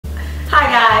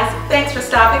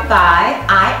stopping by.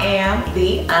 I am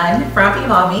the UnFrumpy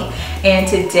Mommy, and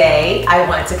today I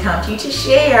wanted to come to you to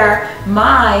share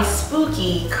my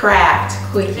spooky craft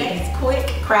quick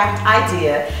craft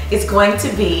idea. Is going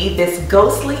to be this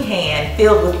ghostly hand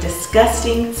filled with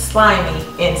disgusting, slimy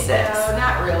insects. No,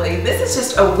 not really. This is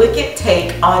just a wicked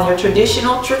take on your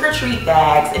traditional trick-or-treat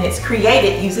bags, and it's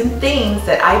created using things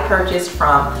that I purchased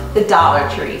from the Dollar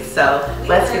Tree. So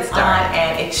let's get started. On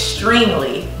an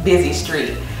extremely busy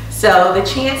street. So the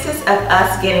chances of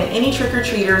us getting any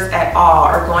trick-or-treaters at all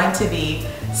are going to be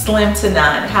slim to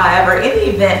none. However, in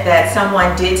the event that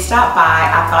someone did stop by,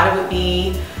 I thought it would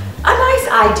be a nice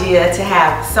idea to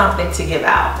have something to give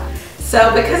out.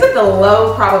 So because of the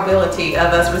low probability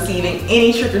of us receiving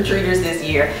any trick-or-treaters this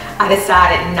year, I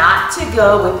decided not to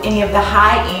go with any of the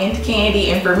high-end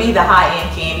candy. And for me, the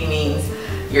high-end candy means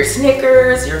your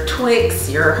Snickers, your Twix,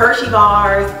 your Hershey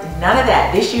bars, none of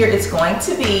that. This year it's going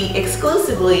to be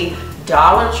exclusively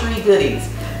Dollar Tree goodies.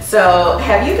 So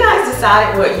have you guys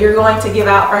decided what you're going to give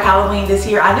out for Halloween this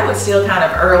year? I know it's still kind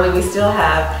of early. We still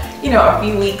have, you know, a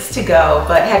few weeks to go,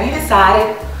 but have you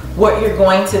decided what you're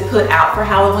going to put out for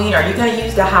Halloween? Are you going to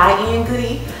use the high-end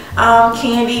goodie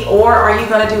candy, or are you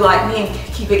going to do like me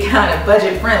and keep it kind of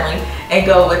budget friendly and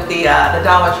go with the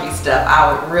Dollar Tree stuff?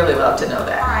 I would really love to know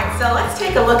that. All right, so let's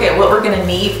take a look at what we're going to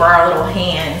need for our little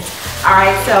hands. All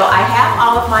right, so I have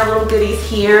all of my little goodies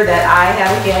here that I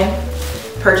have, again,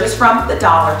 purchased from the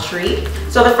Dollar Tree.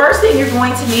 So the first thing you're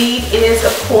going to need is,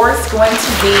 of course, going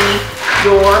to be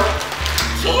your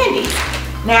candies.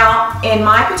 Now, in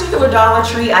my particular Dollar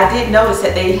Tree, I did notice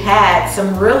that they had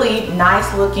some really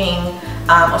nice looking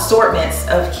assortments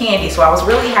of candy, so I was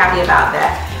really happy about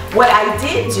that. What I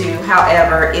did do,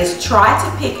 however, is try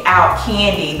to pick out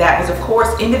candy that was, of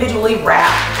course, individually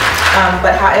wrapped,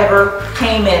 but however,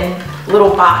 came in little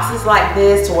boxes like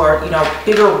this, or, you know,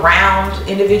 bigger round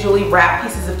individually wrapped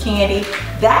pieces of candy.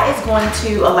 That is going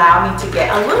to allow me to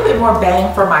get a little bit more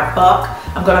bang for my buck.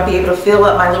 I'm going to be able to fill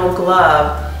up my little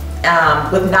glove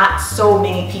with not so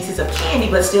many pieces of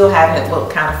candy, but still having it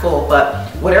look kind of full. But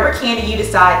whatever candy you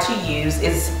decide to use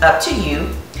is up to you.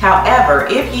 However,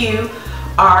 if you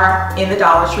are in the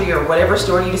Dollar Tree or whatever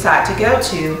store you decide to go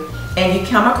to, and you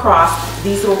come across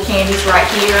these little candies right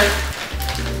here,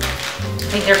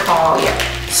 I think they're called,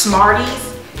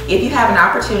 Smarties. If you have an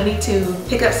opportunity to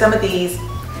pick up some of these,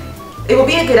 it will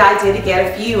be a good idea to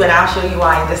get a few, and I'll show you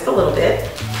why in just a little bit.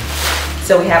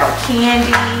 So we have our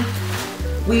candy.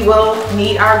 We will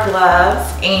need our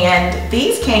gloves, and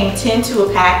these came 10 to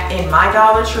a pack in my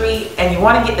Dollar Tree, and you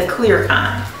want to get the clear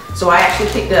kind. So I actually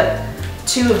picked up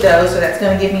 2 of those, so that's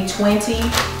going to give me 20.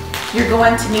 You're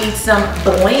going to need some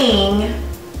bling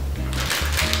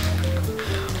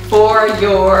for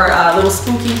your little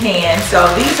spooky hand. So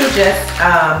these are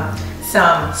just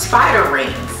some spider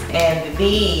rings, and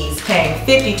these came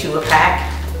 50 to a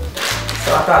pack.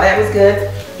 So I thought that was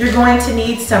good. You're going to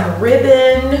need some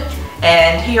ribbon,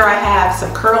 and here I have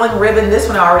some curling ribbon. This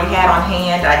one I already had on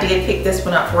hand. I did pick this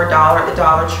one up for $1 at the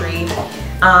Dollar Tree.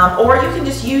 Or you can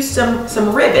just use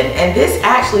some ribbon, and this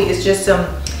actually is just some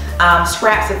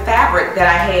scraps of fabric that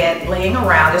I had laying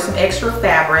around. There's some extra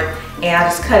fabric, and I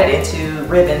just cut it into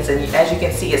ribbons, and as you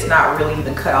can see, it's not really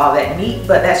even cut all that neat,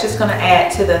 but that's just going to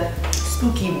add to the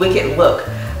spooky, wicked look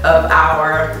of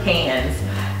our hands.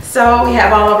 So we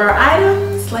have all of our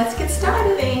items. Let's get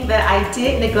started. The thing that I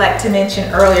did neglect to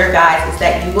mention earlier, guys, is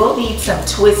that you will need some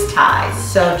twist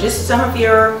ties. So just some of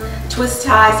your twist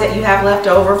ties that you have left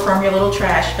over from your little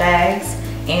trash bags,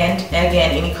 and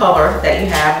again, any color that you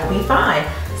have will be fine.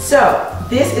 So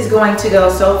this is going to go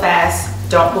so fast,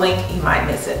 don't blink, you might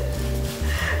miss it.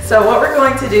 So what we're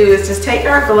going to do is just take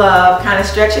our glove, kind of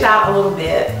stretch it out a little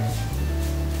bit,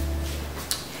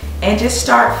 and just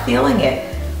start filling it.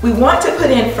 We want to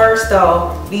put in first,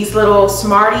 though, these little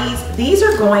Smarties. These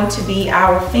are going to be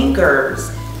our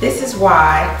fingers. This is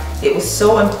why it was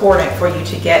so important for you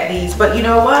to get these. But you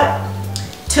know what?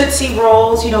 Tootsie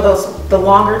Rolls, you know, the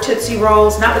longer Tootsie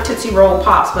Rolls, not the Tootsie Roll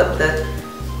Pops, but the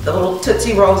little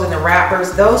Tootsie Rolls and the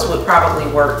wrappers, those would probably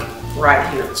work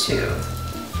right here too.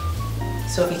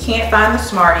 So if you can't find the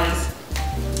Smarties,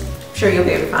 I'm sure you'll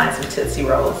be able to find some Tootsie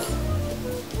Rolls.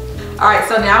 All right,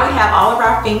 so now we have all of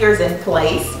our fingers in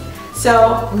place.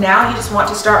 So now you just want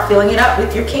to start filling it up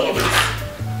with your candies.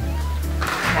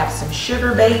 I have some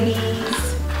sugar babies.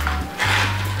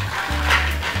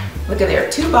 Look at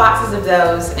there, 2 boxes of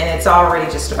those, and it's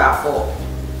already just about full.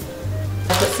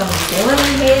 I put some lemon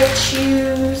head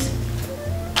chews,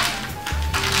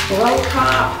 blow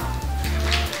pop,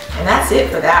 and that's it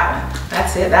for that one.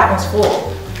 That's it, that one's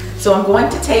full. So I'm going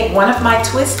to take one of my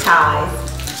twist ties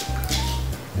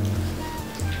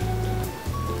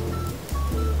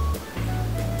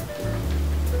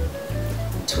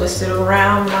twist it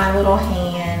around my little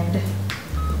hand.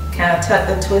 Kind of tuck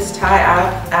the twist tie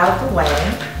out of the way.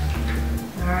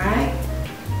 All right.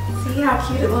 See how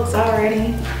cute it looks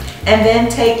already? And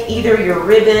then take either your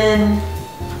ribbon,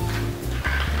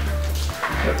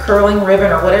 your curling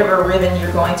ribbon, or whatever ribbon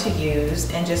you're going to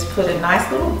use, and just put a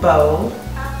nice little bow.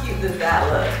 How cute does that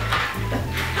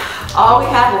look? All we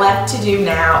have left to do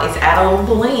now is add a little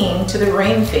bling to the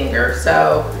ring finger.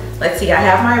 So let's see, I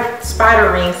have my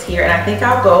spider rings here, and I think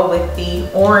I'll go with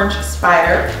the orange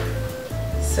spider.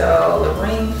 So the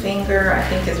ring finger, I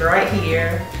think, is right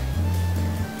here.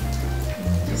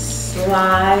 Just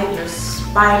slide your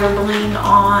spider bling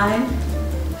on,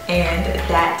 and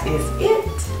that is it.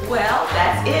 Well,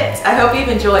 that's it. I hope you've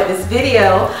enjoyed this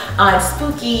video on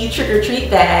spooky trick-or-treat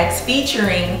bags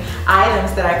featuring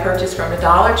items that I purchased from the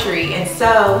Dollar Tree. And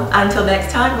so, until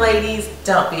next time, ladies,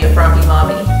 don't be a frumpy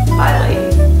mommy.